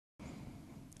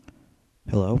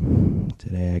Hello.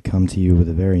 Today I come to you with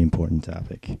a very important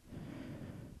topic.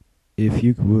 If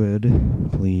you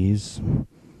would, please,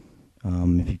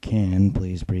 if you can,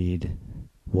 please read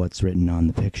what's written on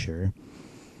the picture.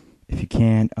 If you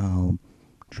can't, I'll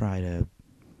try to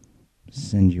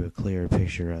send you a clearer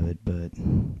picture of it, but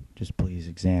just please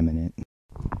examine it.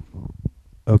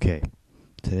 Okay,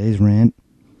 today's rant.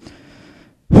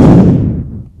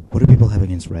 What do people have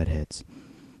against redheads?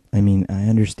 I mean, I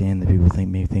understand that people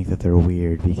may think that they're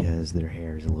weird because their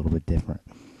hair is a little bit different.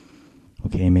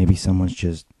 Okay, maybe someone's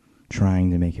just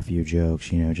trying to make a few jokes,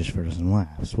 just for some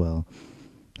laughs. Well,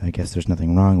 I guess there's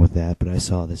nothing wrong with that, but I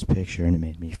saw this picture and it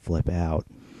made me flip out.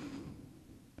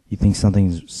 You think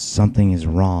something is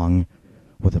wrong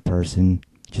with a person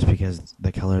just because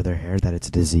the color of their hair, that it's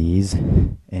a disease,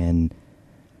 and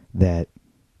that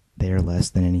they are less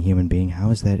than any human being? How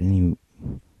is that any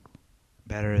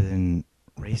better than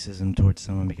racism towards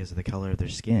someone because of the color of their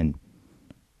skin?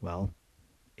 Well,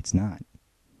 it's not.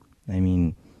 I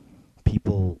mean,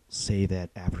 people say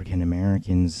that African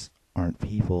Americans aren't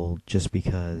people just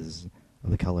because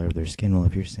of the color of their skin. Well,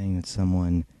 if you're saying that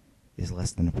someone is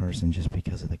less than a person just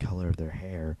because of the color of their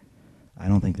hair, I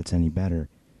don't think that's any better.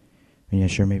 I mean, yeah,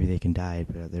 sure, maybe they can dye it,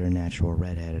 but they're a natural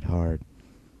redhead at heart.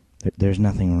 There's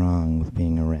nothing wrong with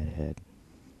being a redhead.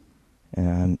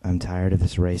 And I'm tired of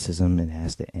this racism. It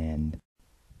has to end.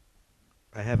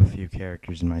 I have a few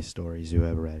characters in my stories who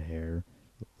have red hair.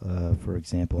 For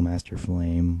example, Master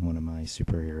Flame, one of my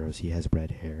superheroes, he has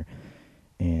red hair.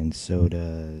 And so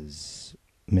does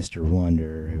Mr.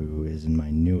 Wonder, who is in my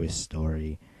newest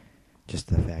story. Just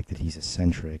the fact that he's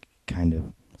eccentric, kind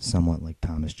of somewhat like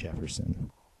Thomas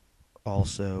Jefferson.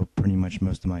 Also, pretty much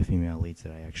most of my female leads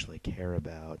that I actually care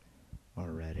about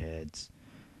are redheads.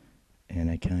 And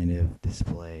I kind of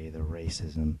display the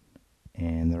racism.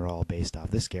 And they're all based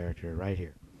off this character right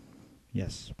here.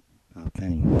 Yes,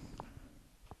 Penny.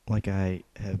 Like I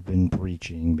have been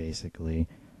preaching, basically,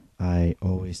 I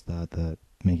always thought that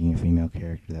making a female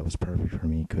character that was perfect for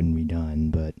me couldn't be done,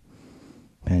 but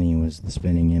Penny was the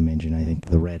spinning image, and I think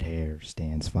the red hair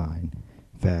stands fine.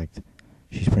 In fact,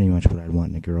 she's pretty much what I'd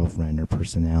want in a girlfriend. Her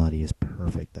personality is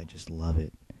perfect. I just love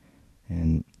it.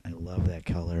 And I love that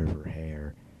color of her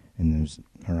hair, and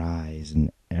her eyes, and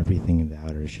everything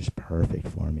about her is just perfect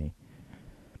for me.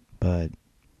 But,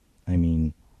 I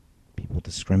mean, people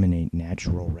discriminate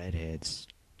natural redheads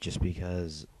just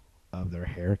because of their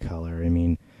hair color. I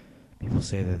mean, people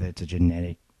say that it's a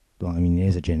genetic, well, I mean, it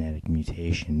is a genetic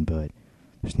mutation, but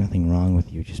there's nothing wrong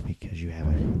with you just because you have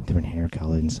a different hair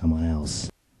color than someone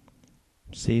else.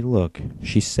 See, look,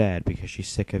 she's sad because she's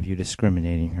sick of you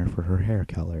discriminating her for her hair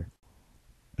color.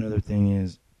 Another thing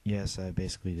is, yes, I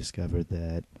basically discovered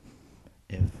that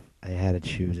if I had to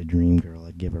choose a dream girl,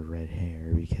 I'd give her red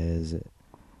hair because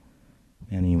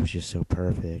Annie was just so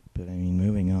perfect. But, I mean,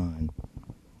 moving on,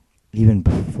 even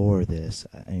before this,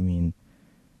 I mean,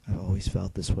 I've always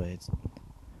felt this way.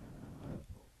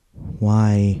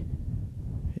 Why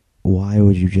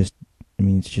would you just, I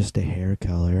mean, it's just a hair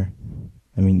color.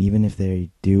 I mean, even if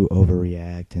they do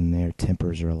overreact and their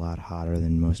tempers are a lot hotter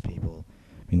than most people,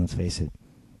 I mean, let's face it,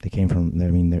 they came from, I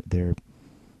mean, their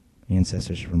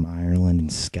ancestors from Ireland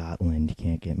and Scotland. You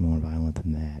can't get more violent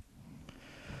than that.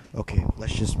 Okay,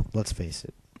 let's face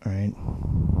it, alright?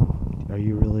 Are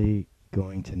you really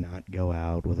going to not go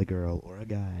out with a girl or a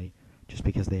guy just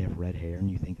because they have red hair and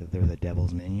you think that they're the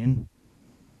devil's minion?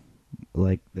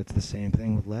 Like, that's the same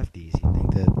thing with lefties. You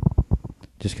think that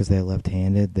just because they're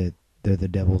left-handed that they're the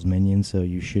devil's minion, so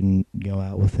you shouldn't go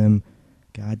out with them?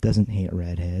 God doesn't hate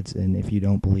redheads, and if you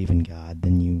don't believe in God,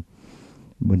 then you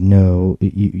would know,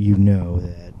 you know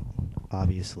that,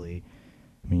 obviously,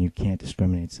 I mean, you can't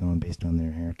discriminate someone based on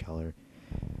their hair color.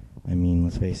 I mean,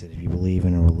 let's face it, if you believe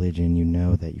in a religion, you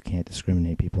know that you can't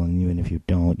discriminate people, and even if you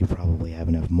don't, you probably have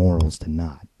enough morals to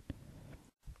not.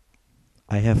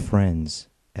 I have friends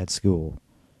at school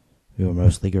who are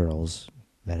mostly girls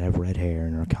that have red hair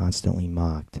and are constantly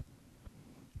mocked.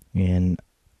 And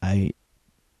I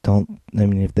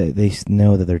mean, if they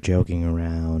know that they're joking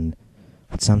around,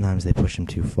 but sometimes they push them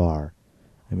too far.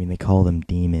 I mean, they call them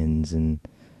demons and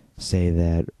say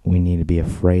that we need to be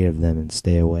afraid of them and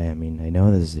stay away. I mean, I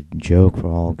know this is a joke for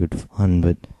all good fun,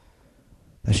 but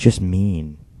that's just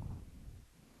mean.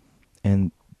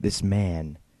 And this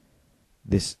man,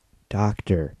 this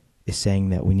doctor, is saying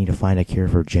that we need to find a cure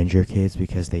for ginger kids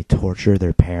because they torture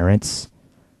their parents.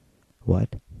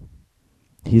 What?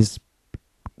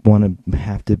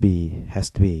 Has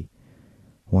to be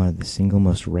one of the single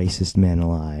most racist men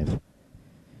alive.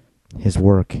 His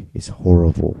work is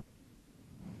horrible.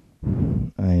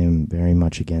 I am very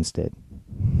much against it.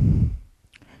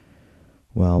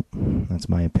 Well, that's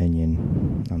my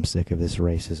opinion. I'm sick of this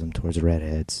racism towards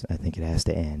redheads. I think it has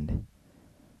to end.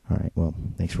 Alright, well,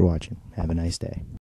 thanks for watching. Have a nice day.